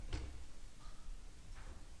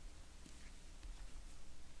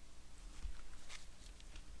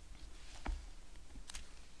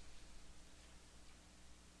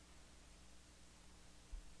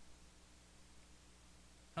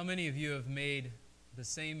How many of you have made the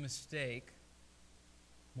same mistake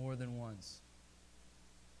more than once?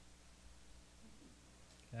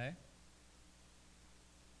 Okay.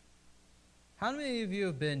 How many of you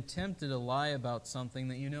have been tempted to lie about something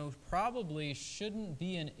that you know probably shouldn't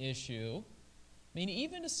be an issue? I mean,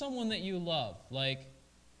 even to someone that you love, like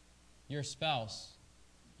your spouse.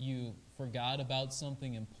 You forgot about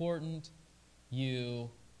something important. You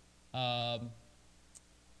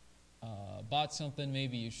bought something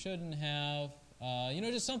maybe you shouldn't have.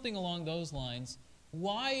 Just something along those lines.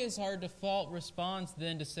 Why is our default response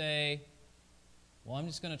then to say, well, I'm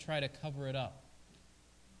just going to try to cover it up?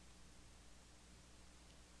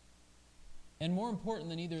 And more important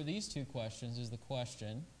than either of these two questions is the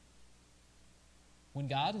question, when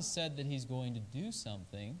God has said that He's going to do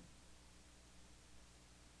something,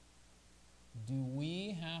 do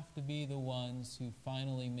we have to be the ones who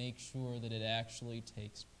finally make sure that it actually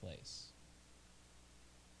takes place?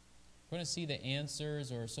 We're going to see the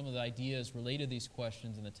answers or some of the ideas related to these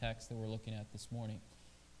questions in the text that we're looking at this morning.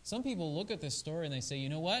 Some people look at this story and they say, you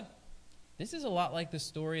know what? This is a lot like the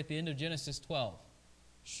story at the end of Genesis 12.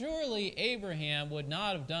 Surely Abraham would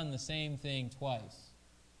not have done the same thing twice.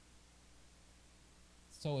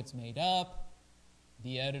 So it's made up.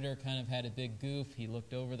 The editor kind of had a big goof. He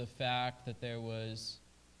looked over the fact that there was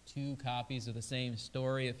 2 copies of the same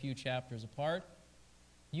story a few chapters apart.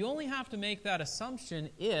 You only have to make that assumption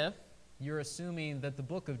if you're assuming that the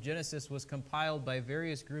book of Genesis was compiled by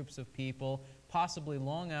various groups of people, possibly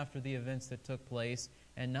long after the events that took place,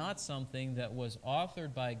 and not something that was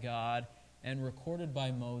authored by God and recorded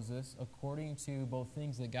by Moses according to both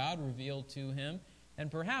things that God revealed to him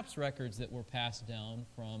and perhaps records that were passed down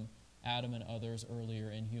from Adam and others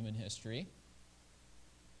earlier in human history.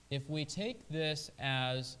 If we take this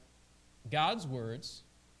as God's words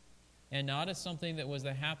and not as something that was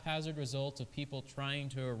the haphazard result of people trying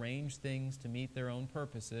to arrange things to meet their own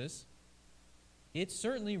purposes, it's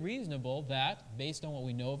certainly reasonable that, based on what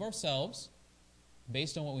we know of ourselves,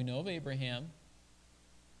 based on what we know of Abraham,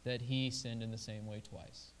 that he sinned in the same way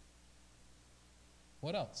twice.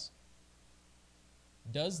 What else?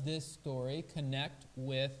 Does this story connect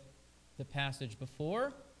with the passage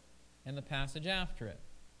before and the passage after it?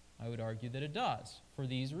 I would argue that it does, for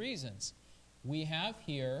these reasons. We have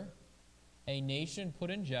here a nation put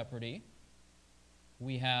in jeopardy.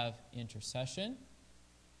 We have intercession.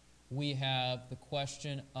 We have the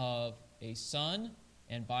question of a son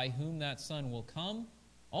and by whom that son will come.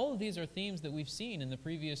 All of these are themes that we've seen in the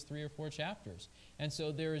previous 3 or 4 chapters. And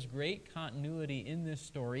so there is great continuity in this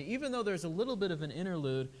story, even though there's a little bit of an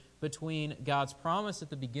interlude between God's promise at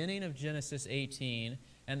the beginning of Genesis 18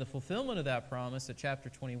 and the fulfillment of that promise at chapter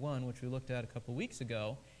 21, which we looked at a couple weeks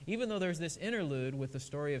ago. Even though there's this interlude with the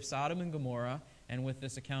story of Sodom and Gomorrah and with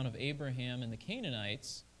this account of Abraham and the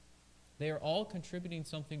Canaanites, they are all contributing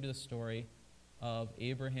something to the story of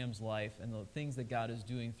Abraham's life and the things that God is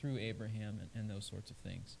doing through Abraham and those sorts of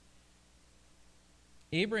things.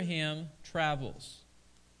 Abraham travels.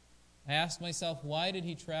 I asked myself, why did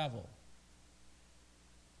he travel?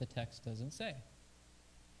 The text doesn't say.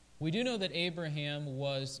 We do know that Abraham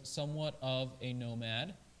was somewhat of a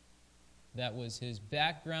nomad. That was his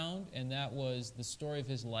background, and that was the story of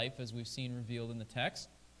his life as we've seen revealed in the text.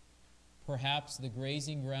 Perhaps the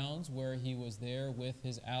grazing grounds where he was there with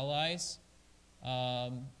his allies,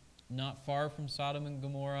 not far from Sodom and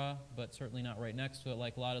Gomorrah, but certainly not right next to it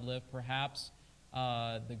like Lot had lived. Perhaps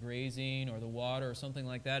the grazing or the water or something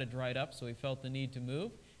like that had dried up, so he felt the need to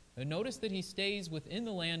move. But notice that he stays within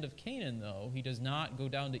the land of Canaan, though. He does not go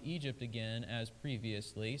down to Egypt again as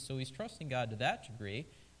previously, so he's trusting God to that degree,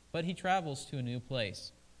 but he travels to a new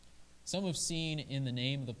place. Some have seen in the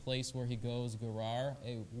name of the place where he goes, Gerar,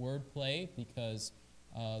 a word play, because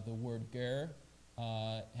the word ger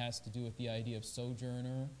has to do with the idea of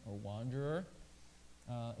sojourner or wanderer.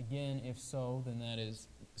 Again, if so, then that is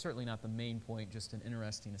certainly not the main point, just an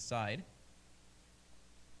interesting aside.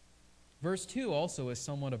 Verse 2 also is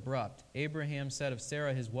somewhat abrupt. Abraham said of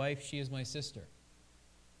Sarah, his wife, she is my sister.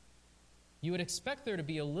 You would expect there to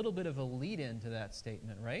be a little bit of a lead-in to that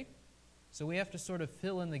statement, right? So we have to sort of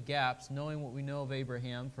fill in the gaps, knowing what we know of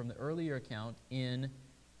Abraham from the earlier account in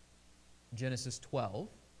Genesis 12,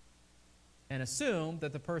 and assume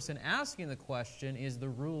that the person asking the question is the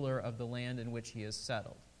ruler of the land in which he is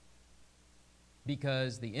settled.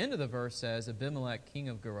 Because the end of the verse says, Abimelech, king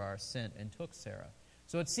of Gerar, sent and took Sarah.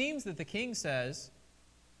 So it seems that the king says,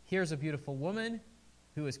 here's a beautiful woman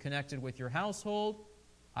who is connected with your household.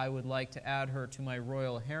 I would like to add her to my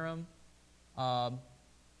royal harem. And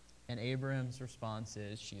Abraham's response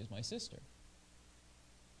is, she is my sister.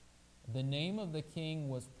 the name of the king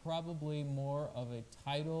was probably more of a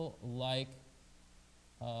title like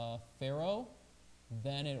Pharaoh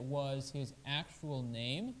than it was his actual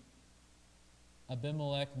name.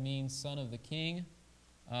 Abimelech means son of the king.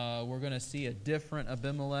 We're going to see a different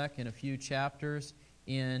Abimelech in a few chapters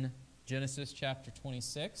in Genesis chapter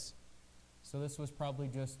 26. So this was probably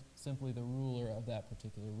just simply the ruler of that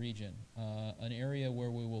particular region, an area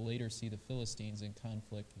where we will later see the Philistines in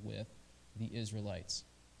conflict with the Israelites.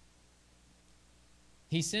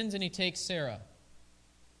 He sins and he takes Sarah.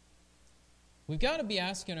 We've got to be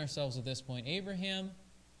asking ourselves at this point, Abraham,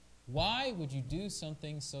 why would you do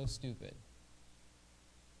something so stupid?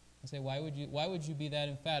 I say, why would you be that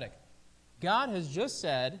emphatic? God has just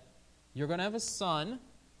said, you're going to have a son,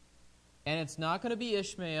 and it's not going to be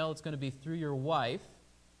Ishmael, it's going to be through your wife,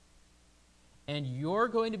 and you're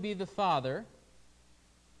going to be the father.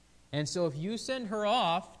 And so if you send her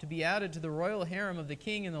off to be added to the royal harem of the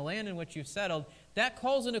king in the land in which you've settled, that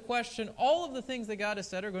calls into question all of the things that God has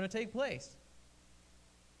said are going to take place.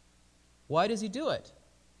 Why does he do it?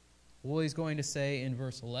 Well, he's going to say in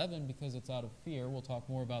verse 11, because it's out of fear. We'll talk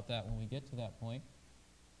more about that when we get to that point.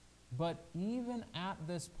 But even at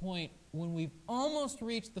this point, when we've almost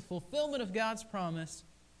reached the fulfillment of God's promise,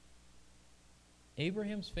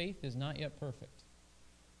 Abraham's faith is not yet perfect.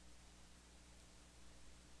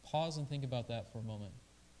 Pause and think about that for a moment.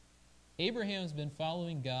 Abraham's been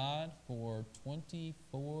following God for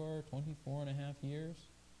 24 and a half years.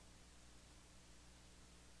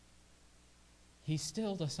 He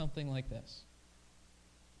still does something like this.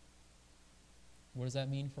 What does that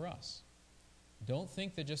mean for us? Don't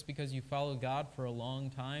think that just because you follow God for a long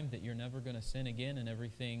time that you're never going to sin again and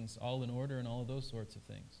everything's all in order and all of those sorts of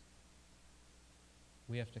things.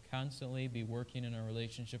 We have to constantly be working in our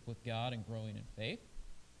relationship with God and growing in faith.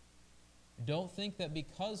 Don't think that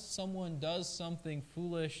because someone does something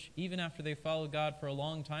foolish, even after they follow God for a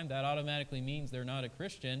long time, that automatically means they're not a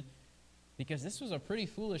Christian, because this was a pretty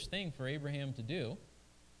foolish thing for Abraham to do.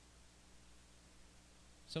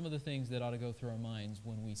 Some of the things that ought to go through our minds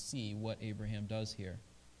when we see what Abraham does here.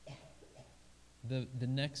 The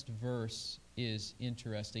next verse is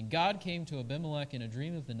interesting. God came to Abimelech in a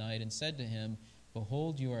dream of the night and said to him,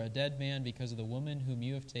 "Behold, you are a dead man because of the woman whom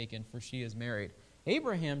you have taken, for she is married."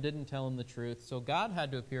 Abraham didn't tell him the truth, so God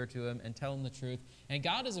had to appear to him and tell him the truth. And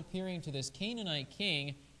God is appearing to this Canaanite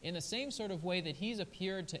king in the same sort of way that he's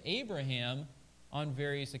appeared to Abraham on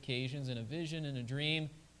various occasions in a vision, in a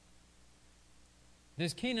dream.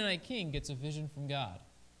 This Canaanite king gets a vision from God.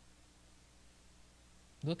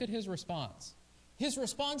 Look at his response. His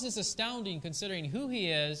response is astounding considering who he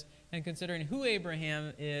is and considering who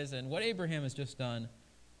Abraham is and what Abraham has just done.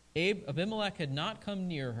 Abimelech had not come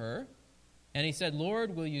near her, and he said,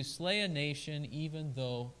 "Lord, will you slay a nation even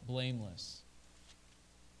though blameless?"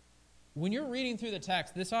 When you're reading through the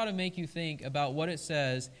text, this ought to make you think about what it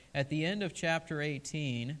says at the end of chapter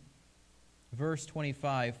 18, verse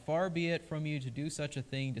 25. "Far be it from you to do such a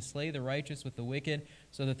thing, to slay the righteous with the wicked,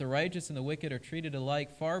 so that the righteous and the wicked are treated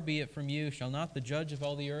alike. Far be it from you, shall not the judge of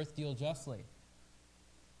all the earth deal justly?"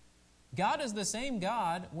 God is the same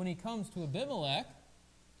God when he comes to Abimelech,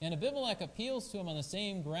 and Abimelech appeals to him on the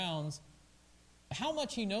same grounds. How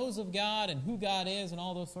much he knows of God and who God is and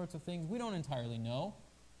all those sorts of things, we don't entirely know.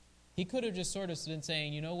 He could have just sort of been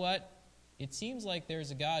saying, you know what? It seems like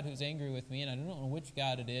there's a God who's angry with me, and I don't know which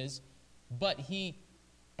God it is. But he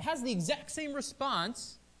has the exact same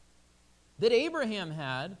response that Abraham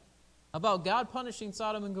had about God punishing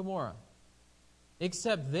Sodom and Gomorrah.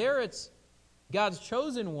 Except there it's God's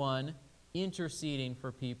chosen one interceding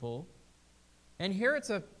for people. And here it's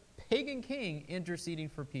a pagan king interceding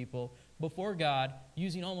for people before God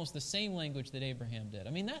using almost the same language that Abraham did.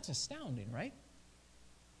 I mean, that's astounding, right?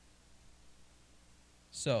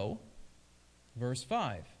 So, verse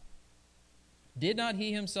 5. "Did not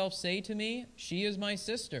he himself say to me, 'She is my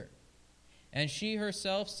sister'? And she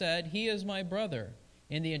herself said, 'He is my brother.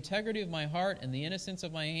 In the integrity of my heart and the innocence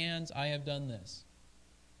of my hands, I have done this.'"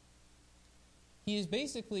 He is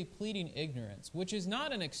basically pleading ignorance, which is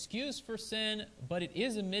not an excuse for sin, but it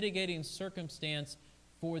is a mitigating circumstance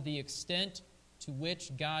for the extent to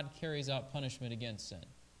which God carries out punishment against sin.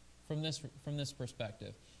 From this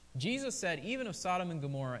perspective, Jesus said, even of Sodom and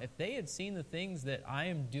Gomorrah, if they had seen the things that I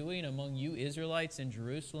am doing among you Israelites in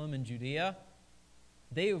Jerusalem and Judea,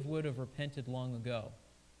 they would have repented long ago.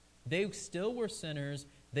 They still were sinners.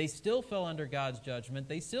 They still fell under God's judgment.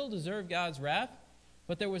 They still deserved God's wrath.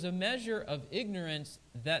 But there was a measure of ignorance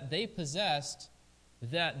that they possessed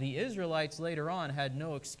that the Israelites later on had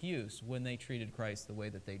no excuse when they treated Christ the way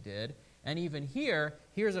that they did. And even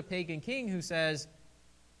here's a pagan king who says,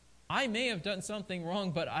 I may have done something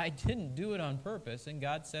wrong, but I didn't do it on purpose. And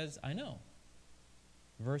God says, I know.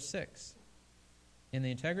 Verse 6. In the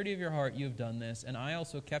integrity of your heart you have done this, and I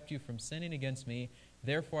also kept you from sinning against me.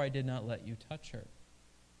 Therefore I did not let you touch her.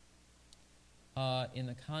 In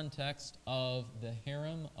the context of the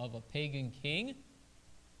harem of a pagan king,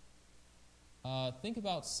 think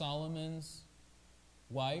about Solomon's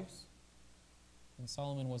wives. And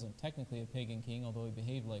Solomon wasn't technically a pagan king, although he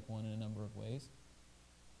behaved like one in a number of ways.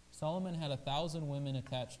 Solomon had 1,000 women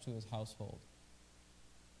attached to his household.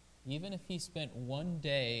 Even if he spent one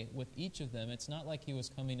day with each of them, it's not like he was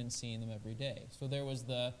coming and seeing them every day. So there was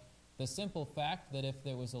the simple fact that if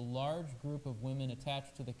there was a large group of women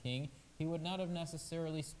attached to the king, he would not have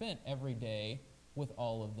necessarily spent every day with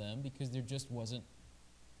all of them because there just wasn't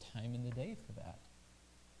time in the day for that.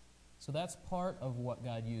 So that's part of what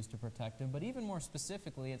God used to protect him. But even more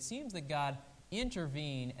specifically, it seems that God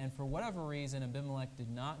intervened, and for whatever reason, Abimelech did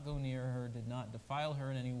not go near her, did not defile her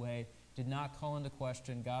in any way, did not call into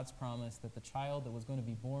question God's promise that the child that was going to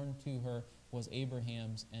be born to her was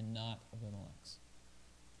Abraham's and not Abimelech's.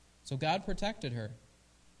 So God protected her.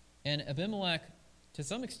 And Abimelech, to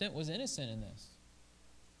some extent, was innocent in this.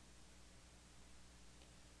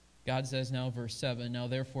 God says now, verse 7, Now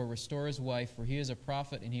therefore restore his wife, for he is a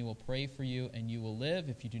prophet, and he will pray for you, and you will live.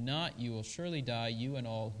 If you do not, you will surely die, you and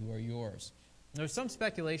all who are yours. There's some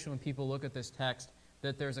speculation when people look at this text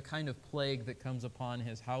that there's a kind of plague that comes upon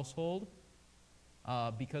his household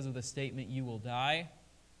because of the statement, you will die.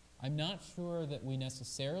 I'm not sure that we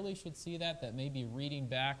necessarily should see that. That may be reading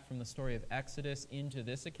back from the story of Exodus into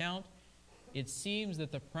this account. It seems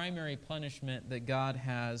that the primary punishment that God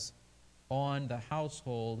has on the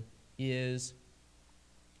household is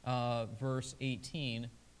verse 18.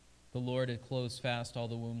 The Lord had closed fast all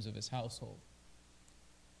the wombs of his household.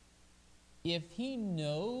 If he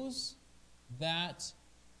knows that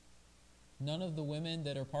none of the women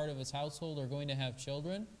that are part of his household are going to have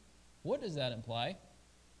children, what does that imply?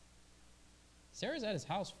 Sarah's at his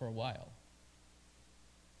house for a while.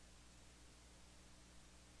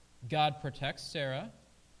 God protects Sarah.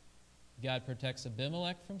 God protects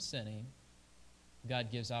Abimelech from sinning.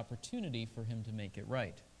 God gives opportunity for him to make it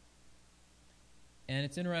right. And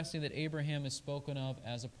it's interesting that Abraham is spoken of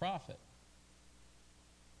as a prophet.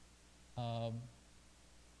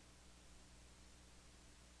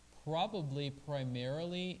 Probably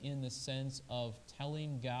primarily in the sense of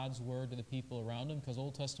telling God's word to the people around him, because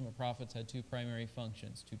Old Testament prophets had two primary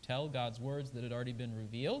functions: to tell God's words that had already been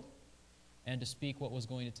revealed, and to speak what was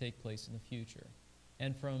going to take place in the future.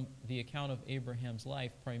 And from the account of Abraham's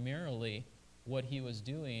life, primarily what he was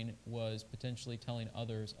doing was potentially telling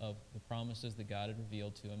others of the promises that God had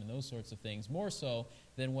revealed to him and those sorts of things, more so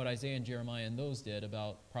than what Isaiah and Jeremiah and those did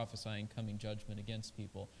about prophesying coming judgment against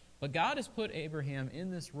people. But God has put Abraham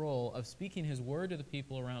in this role of speaking his word to the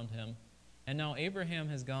people around him, and now Abraham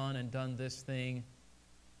has gone and done this thing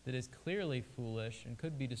that is clearly foolish and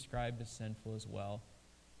could be described as sinful as well.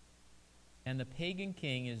 And the pagan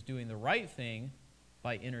king is doing the right thing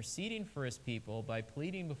by interceding for his people, by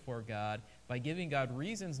pleading before God, by giving God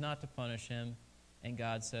reasons not to punish him, and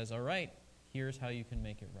God says, all right, here's how you can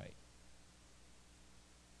make it right.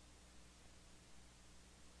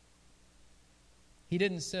 He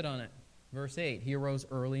didn't sit on it. Verse 8, he arose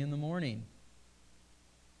early in the morning,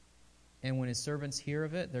 and when his servants hear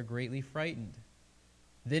of it, they're greatly frightened.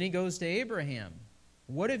 Then he goes to Abraham.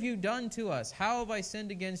 What have you done to us? How have I sinned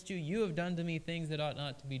against you? You have done to me things that ought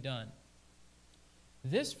not to be done.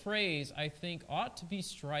 This phrase, I think, ought to be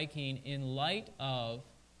striking in light of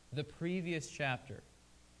the previous chapter.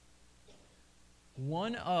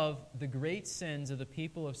 One of the great sins of the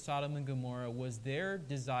people of Sodom and Gomorrah was their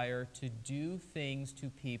desire to do things to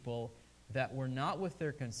people that were not with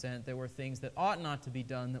their consent, that were things that ought not to be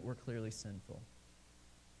done, that were clearly sinful.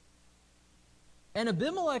 And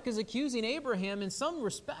Abimelech is accusing Abraham in some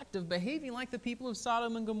respect of behaving like the people of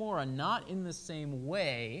Sodom and Gomorrah, not in the same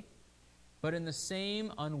way, but in the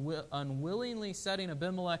same unwillingly setting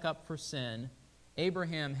Abimelech up for sin.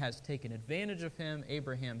 Abraham has taken advantage of him.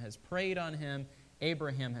 Abraham has preyed on him.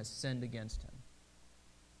 Abraham has sinned against him.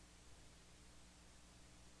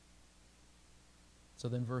 So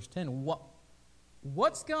then verse 10,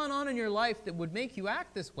 what's gone on in your life that would make you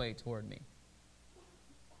act this way toward me?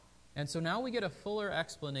 And so now we get a fuller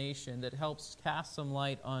explanation that helps cast some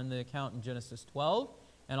light on the account in Genesis 12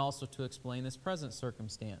 and also to explain this present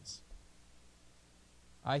circumstance.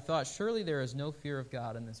 I thought, surely there is no fear of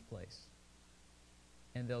God in this place,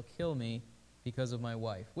 and they'll kill me because of my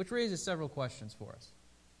wife, which raises several questions for us.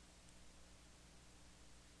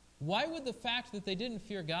 Why would the fact that they didn't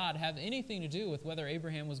fear God have anything to do with whether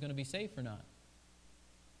Abraham was going to be safe or not?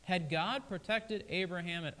 Had God protected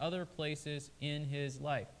Abraham at other places in his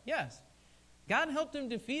life? Yes. God helped him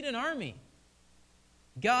defeat an army.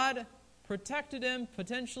 God protected him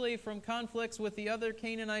potentially from conflicts with the other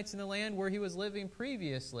Canaanites in the land where he was living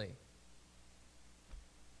previously.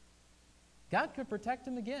 God could protect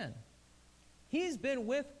him again. He's been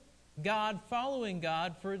with God, following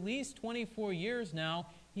God for at least 24 years now.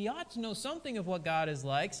 He ought to know something of what God is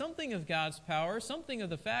like, something of God's power, something of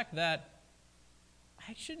the fact that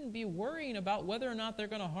I shouldn't be worrying about whether or not they're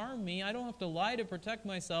going to harm me. I don't have to lie to protect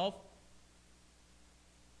myself.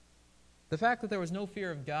 The fact that there was no fear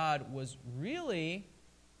of God was really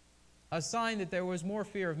a sign that there was more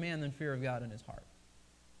fear of man than fear of God in his heart.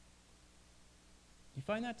 Do you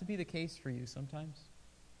find that to be the case for you sometimes?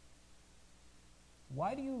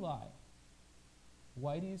 Why do you lie?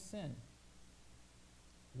 Why do you sin?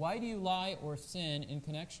 Why do you lie or sin in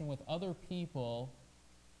connection with other people,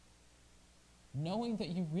 knowing that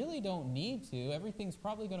you really don't need to? Everything's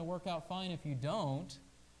probably going to work out fine if you don't.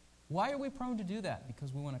 Why are we prone to do that?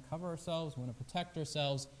 Because we want to cover ourselves, we want to protect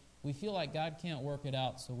ourselves. We feel like God can't work it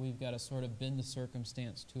out, so we've got to sort of bend the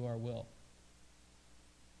circumstance to our will.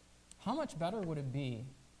 How much better would it be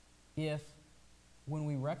if, when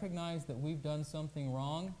we recognize that we've done something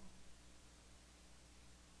wrong,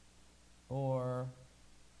 or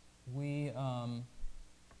we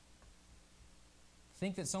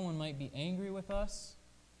think that someone might be angry with us,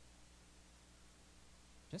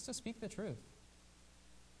 just to speak the truth?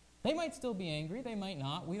 They might still be angry, they might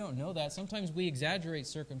not, we don't know that. Sometimes we exaggerate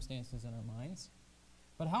circumstances in our minds.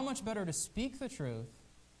 But how much better to speak the truth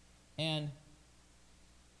and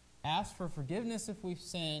ask for forgiveness if we've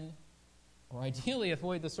sinned, or ideally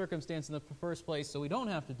avoid the circumstance in the first place so we don't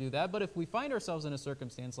have to do that. But if we find ourselves in a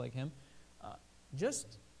circumstance like him,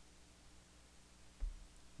 just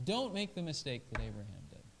don't make the mistake that Abraham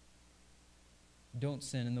did. Don't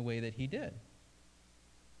sin in the way that he did.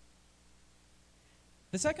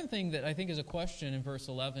 The second thing that I think is a question in verse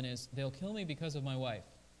 11 is, they'll kill me because of my wife.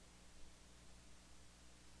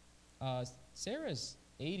 Sarah's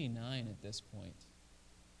 89 at this point.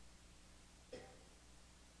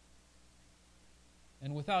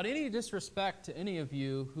 And without any disrespect to any of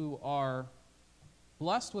you who are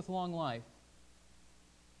blessed with long life,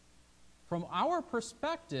 from our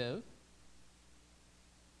perspective,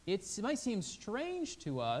 it might seem strange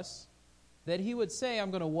to us that he would say, I'm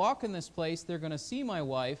going to walk in this place, they're going to see my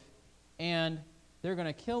wife, and they're going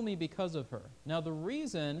to kill me because of her. Now, the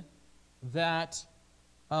reason that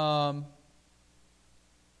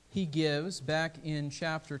he gives back in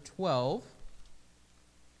chapter 12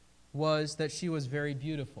 was that she was very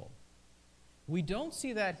beautiful. We don't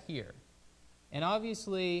see that here. And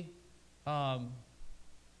obviously,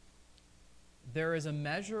 there is a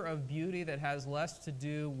measure of beauty that has less to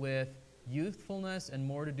do with youthfulness and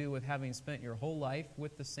more to do with having spent your whole life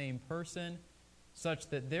with the same person, such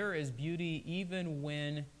that there is beauty even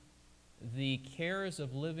when the cares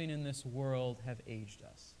of living in this world have aged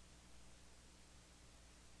us.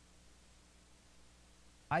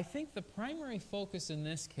 I think the primary focus in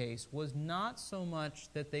this case was not so much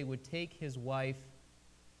that they would take his wife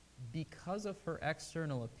because of her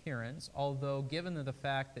external appearance, although given the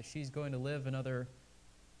fact that she's going to live another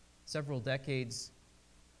several decades,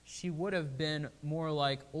 she would have been more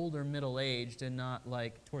like older middle-aged and not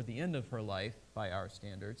like toward the end of her life by our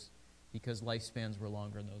standards, because lifespans were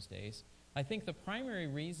longer in those days. I think the primary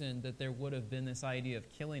reason that there would have been this idea of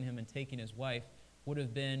killing him and taking his wife would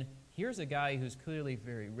have been, here's a guy who's clearly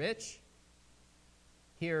very rich.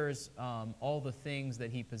 Here's all the things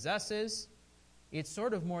that he possesses. It's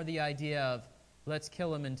sort of more the idea of, let's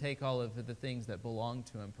kill him and take all of the things that belong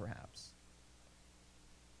to him, perhaps.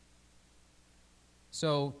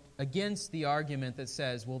 So, against the argument that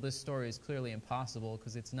says, well, this story is clearly impossible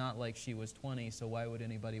because it's not like she was 20, so why would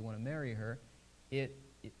anybody want to marry her? It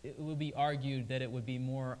would be argued that it would be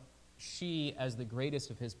more she, as the greatest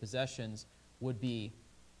of his possessions, would be,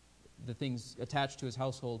 the things attached to his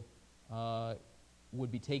household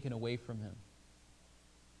would be taken away from him.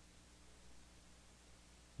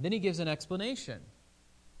 Then he gives an explanation.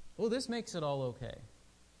 Oh, this makes it all okay.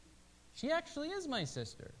 She actually is my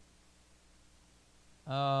sister.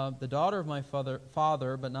 The daughter of my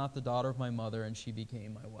father, but not the daughter of my mother, and she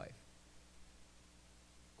became my wife.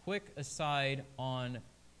 Quick aside on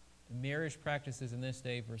marriage practices in this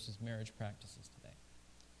day versus marriage practices today.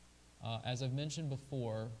 As I've mentioned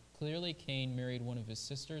before, clearly Cain married one of his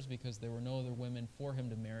sisters because there were no other women for him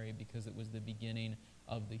to marry because it was the beginning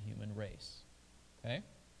of the human race. Okay?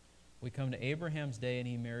 We come to Abraham's day and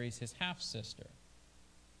he marries his half-sister.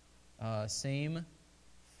 Same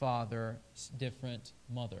father, different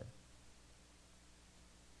mother.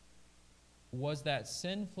 Was that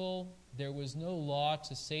sinful? There was no law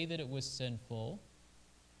to say that it was sinful.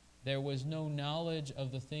 There was no knowledge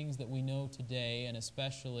of the things that we know today, and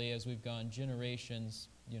especially as we've gone generations,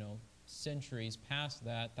 centuries past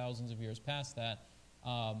that, thousands of years past that.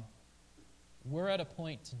 We're at a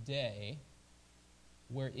point today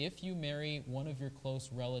where if you marry one of your close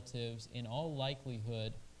relatives, in all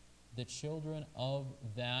likelihood, the children of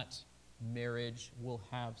that marriage will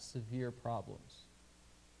have severe problems.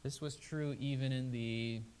 This was true even in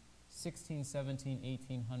the 16, 17,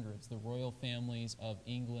 1800s. The royal families of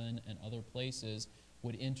England and other places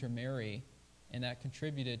would intermarry, and that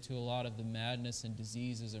contributed to a lot of the madness and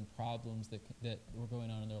diseases and problems that were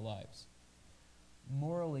going on in their lives.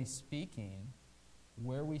 Morally speaking,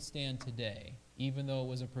 where we stand today, even though it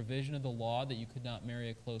was a provision of the law that you could not marry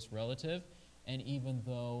a close relative, and even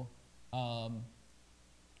though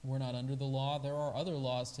we're not under the law, there are other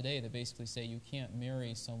laws today that basically say you can't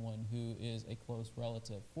marry someone who is a close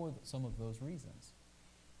relative for some of those reasons.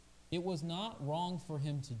 It was not wrong for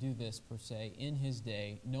him to do this, per se, in his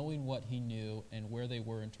day, knowing what he knew and where they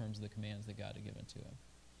were in terms of the commands that God had given to him.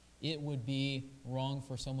 It would be wrong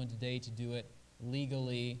for someone today to do it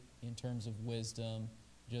legally, in terms of wisdom.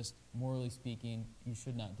 Just morally speaking, you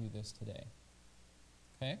should not do this today.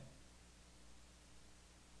 Okay?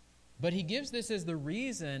 But he gives this as the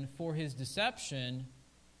reason for his deception.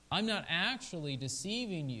 I'm not actually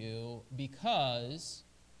deceiving you because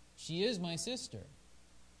she is my sister.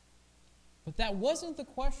 But that wasn't the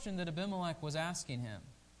question that Abimelech was asking him.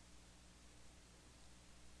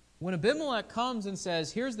 When Abimelech comes and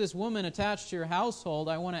says, here's this woman attached to your household,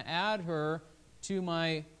 I want to add her to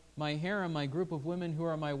my harem, my group of women who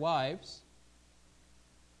are my wives,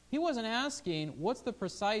 he wasn't asking, what's the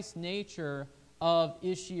precise nature of,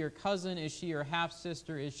 is she your cousin, is she your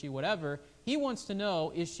half-sister, is she whatever? He wants to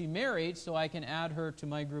know, is she married so I can add her to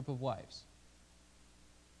my group of wives?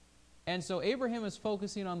 And so Abraham is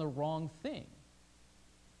focusing on the wrong thing.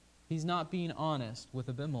 He's not being honest with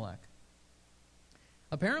Abimelech.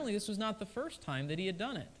 Apparently, this was not the first time that he had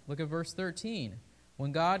done it. Look at verse 13.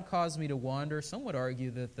 When God caused me to wander, some would argue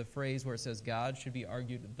that the phrase where it says God should be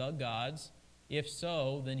argued the gods. If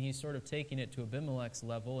so, then he's sort of taking it to Abimelech's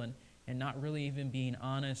level and not really even being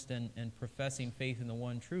honest and professing faith in the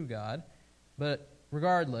one true God. But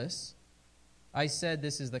regardless, I said,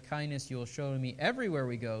 this is the kindness you will show to me everywhere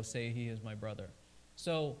we go, say he is my brother.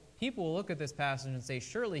 So people will look at this passage and say,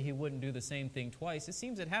 surely he wouldn't do the same thing twice. It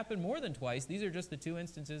seems it happened more than twice. These are just the two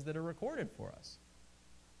instances that are recorded for us.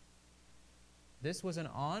 This was an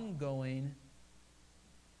ongoing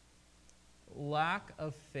lack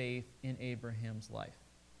of faith in Abraham's life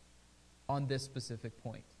on this specific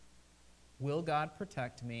point. Will God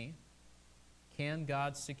protect me? Can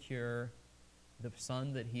God secure the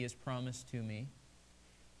son that he has promised to me?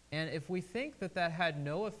 And if we think that that had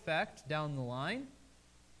no effect down the line,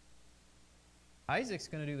 Isaac's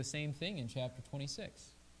going to do the same thing in chapter 26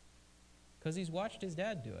 because he's watched his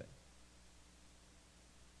dad do it,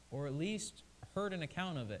 or at least heard an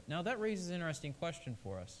account of it. Now that raises an interesting question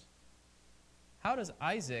for us. How does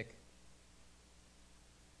Isaac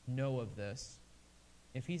know of this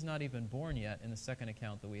if he's not even born yet in the second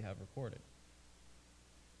account that we have recorded?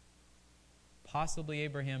 Possibly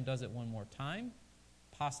Abraham does it one more time.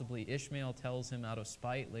 Possibly Ishmael tells him out of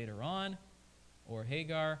spite later on, or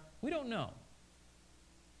Hagar. We don't know.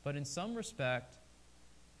 But in some respect,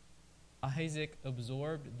 Isaac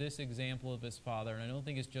absorbed this example of his father, and I don't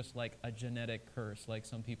think it's just like a genetic curse like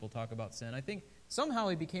some people talk about sin. I think somehow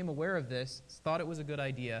he became aware of this, thought it was a good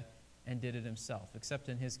idea, and did it himself, except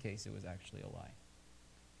in his case it was actually a lie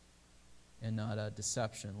and not a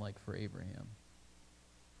deception like for Abraham.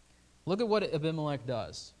 Look at what Abimelech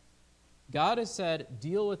does. God has said,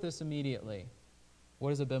 deal with this immediately. What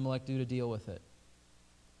does Abimelech do to deal with it?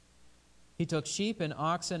 He took sheep and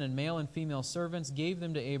oxen and male and female servants, gave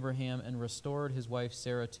them to Abraham, and restored his wife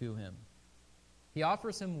Sarah to him. He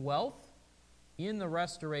offers him wealth in the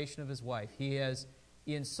restoration of his wife. He has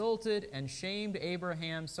insulted and shamed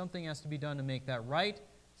Abraham. Something has to be done to make that right,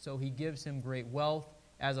 so he gives him great wealth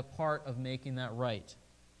as a part of making that right.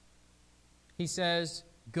 He says,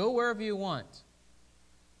 go wherever you want.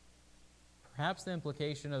 Perhaps the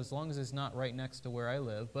implication, as long as it's not right next to where I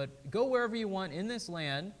live, but go wherever you want in this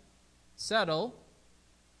land, settle.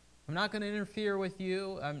 I'm not going to interfere with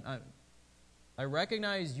you. I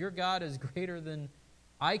recognize your God is greater than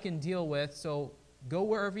I can deal with, so go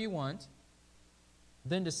wherever you want.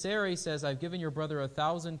 Then to Sarah he says, I've given your brother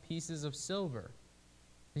 1,000 pieces of silver.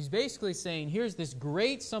 He's basically saying, here's this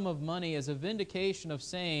great sum of money as a vindication of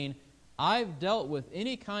saying, I've dealt with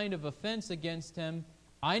any kind of offense against him.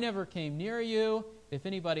 I never came near you, if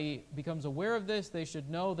anybody becomes aware of this, they should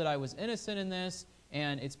know that I was innocent in this,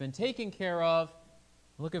 and it's been taken care of.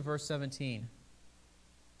 Look at verse 17.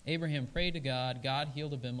 Abraham prayed to God. God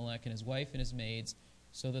healed Abimelech and his wife and his maids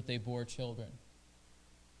so that they bore children.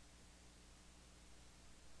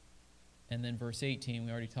 And then verse 18,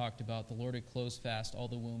 we already talked about, the Lord had closed fast all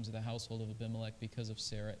the wombs of the household of Abimelech because of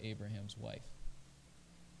Sarah, Abraham's wife.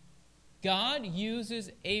 God uses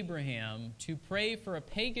Abraham to pray for a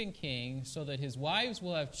pagan king so that his wives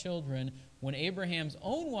will have children when Abraham's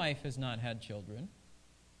own wife has not had children,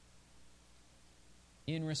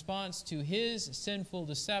 in response to his sinful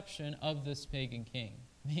deception of this pagan king.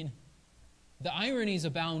 I mean, the ironies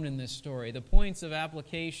abound in this story. The points of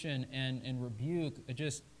application and rebuke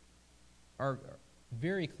just are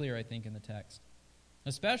very clear, I think, in the text.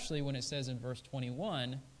 Especially when it says in verse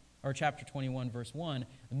 21, or chapter 21, verse 1,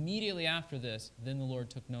 immediately after this, then the Lord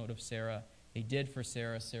took note of Sarah. He did for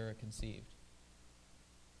Sarah, Sarah conceived.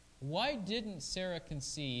 Why didn't Sarah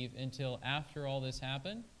conceive until after all this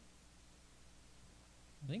happened?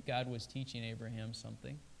 I think God was teaching Abraham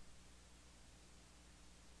something.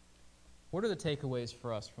 What are the takeaways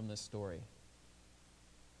for us from this story?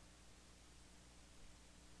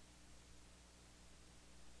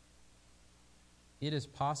 It is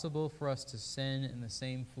possible for us to sin in the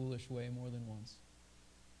same foolish way more than once.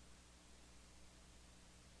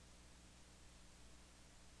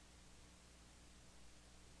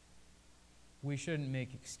 We shouldn't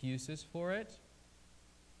make excuses for it.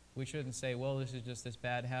 We shouldn't say, well, this is just this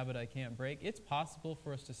bad habit I can't break. It's possible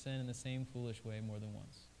for us to sin in the same foolish way more than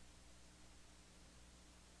once.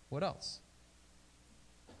 What else?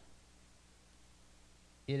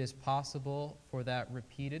 It is possible for that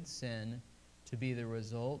repeated sin to be the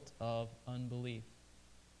result of unbelief.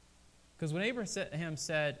 Because when Abraham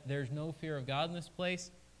said, there's no fear of God in this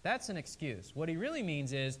place, that's an excuse. What he really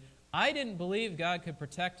means is, I didn't believe God could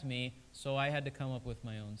protect me, so I had to come up with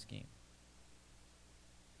my own scheme.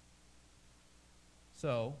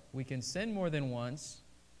 So, we can sin more than once.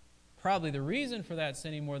 Probably the reason for that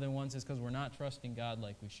sinning more than once is because we're not trusting God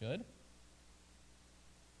like we should.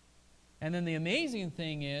 And then the amazing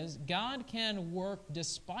thing is, God can work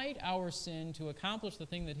despite our sin to accomplish the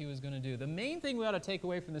thing that he was going to do. The main thing we ought to take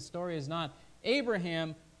away from this story is not,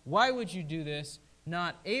 Abraham, why would you do this?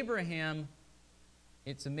 Not, Abraham,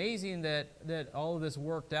 it's amazing that all of this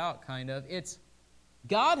worked out, kind of. It's,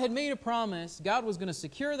 God had made a promise. God was going to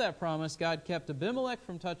secure that promise. God kept Abimelech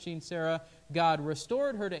from touching Sarah. God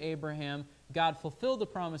restored her to Abraham. God fulfilled the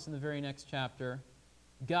promise in the very next chapter.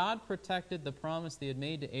 God protected the promise that he had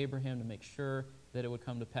made to Abraham to make sure that it would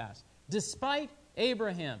come to pass. Despite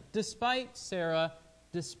Abraham, despite Sarah,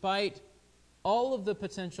 despite all of the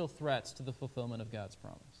potential threats to the fulfillment of God's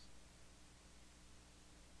promise.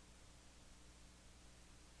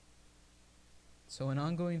 So an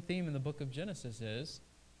ongoing theme in the book of Genesis is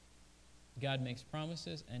God makes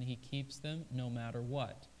promises and he keeps them no matter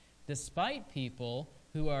what. Despite people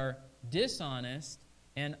who are dishonest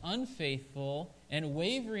and unfaithful and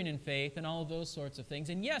wavering in faith and all of those sorts of things.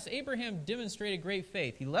 And yes, Abraham demonstrated great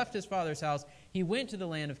faith. He left his father's house. He went to the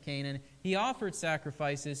land of Canaan. He offered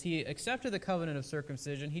sacrifices. He accepted the covenant of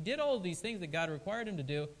circumcision. He did all of these things that God required him to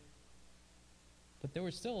do. But there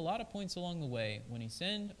were still a lot of points along the way when he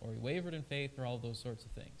sinned or he wavered in faith or all of those sorts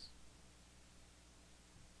of things.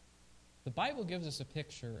 The Bible gives us a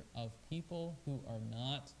picture of people who are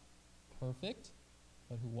not perfect,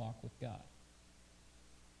 but who walk with God.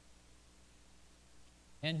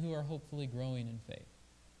 And who are hopefully growing in faith.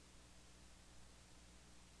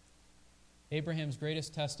 Abraham's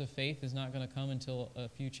greatest test of faith is not going to come until a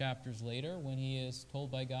few chapters later when he is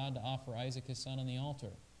told by God to offer Isaac his son on the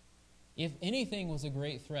altar. If anything was a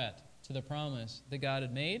great threat to the promise that God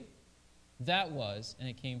had made, that was, and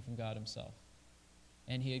it came from God himself.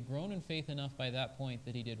 And he had grown in faith enough by that point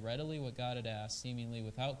that he did readily what God had asked, seemingly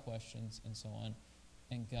without questions and so on,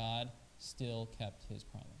 and God still kept his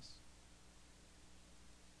promise.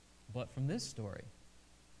 But from this story,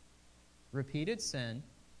 repeated sin,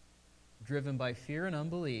 driven by fear and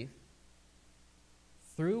unbelief,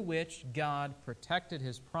 through which God protected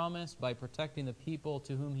his promise by protecting the people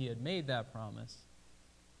to whom he had made that promise.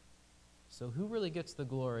 So who really gets the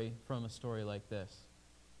glory from a story like this?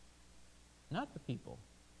 Not the people.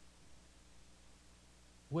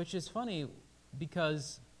 Which is funny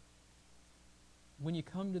because when you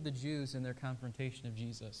come to the Jews in their confrontation of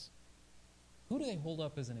Jesus, who do they hold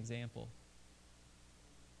up as an example?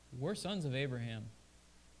 We're sons of Abraham.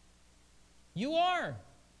 You are.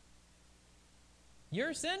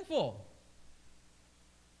 You're sinful.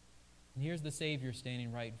 And here's the Savior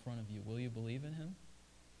standing right in front of you. Will you believe in him?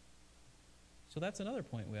 So that's another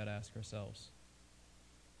point we ought to ask ourselves.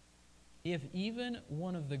 If even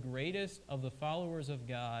one of the greatest of the followers of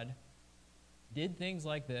God did things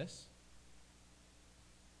like this,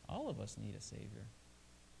 all of us need a Savior.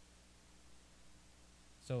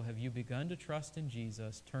 So have you begun to trust in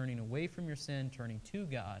Jesus, turning away from your sin, turning to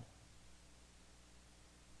God?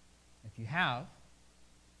 If you have,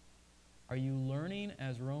 are you learning,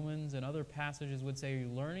 as Romans and other passages would say, are you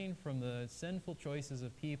learning from the sinful choices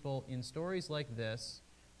of people in stories like this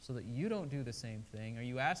so that you don't do the same thing? Are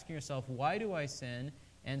you asking yourself, why do I sin?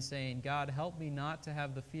 And saying, God, help me not to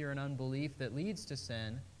have the fear and unbelief that leads to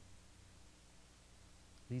sin.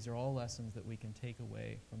 These are all lessons that we can take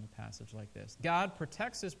away from a passage like this. God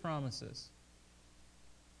protects His promises.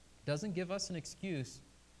 Doesn't give us an excuse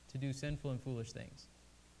to do sinful and foolish things.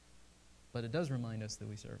 But it does remind us that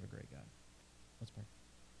we serve a great God. Let's pray.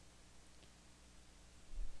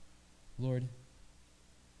 Lord,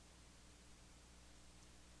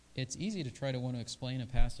 it's easy to try to want to explain a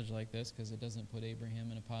passage like this because it doesn't put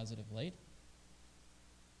Abraham in a positive light.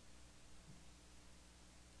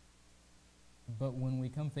 But when we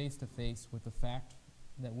come face to face with the fact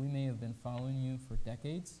that we may have been following you for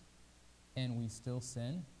decades and we still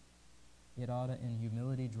sin, it ought to, in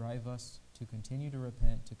humility, drive us to continue to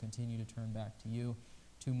repent, to continue to turn back to you,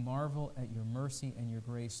 to marvel at your mercy and your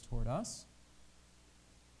grace toward us,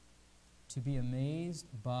 to be amazed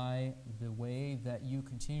by the way that you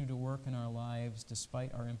continue to work in our lives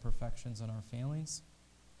despite our imperfections and our failings,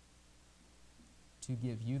 to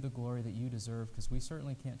give you the glory that you deserve, because we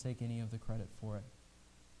certainly can't take any of the credit for it.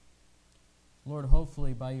 Lord,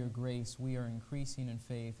 hopefully by your grace we are increasing in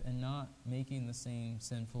faith and not making the same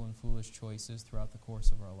sinful and foolish choices throughout the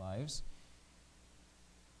course of our lives.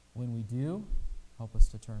 When we do, help us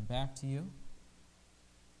to turn back to you.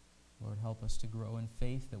 Lord, help us to grow in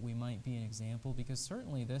faith that we might be an example, because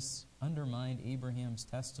certainly this undermined Abraham's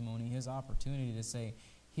testimony, his opportunity to say,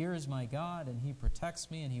 here is my God, and He protects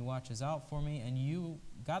me, and He watches out for me, and you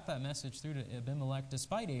got that message through to Abimelech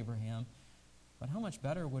despite Abraham. But how much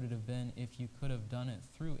better would it have been if you could have done it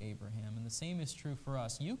through Abraham? And the same is true for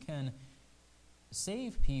us. You can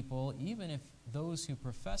save people even if those who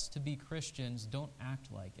profess to be Christians don't act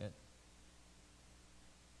like it.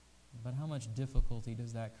 But how much difficulty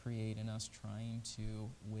does that create in us trying to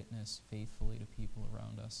witness faithfully to people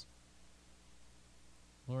around us?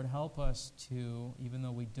 Lord, help us to, even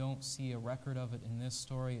though we don't see a record of it in this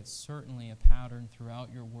story, it's certainly a pattern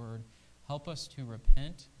throughout your word. Help us to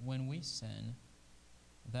repent when we sin,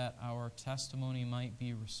 that our testimony might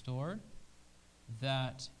be restored,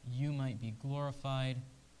 that you might be glorified,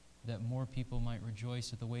 that more people might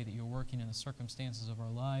rejoice at the way that you're working in the circumstances of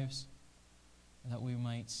our lives, and that we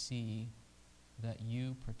might see that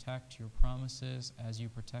you protect your promises as you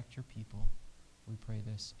protect your people. We pray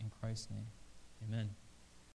this in Christ's name. Amen.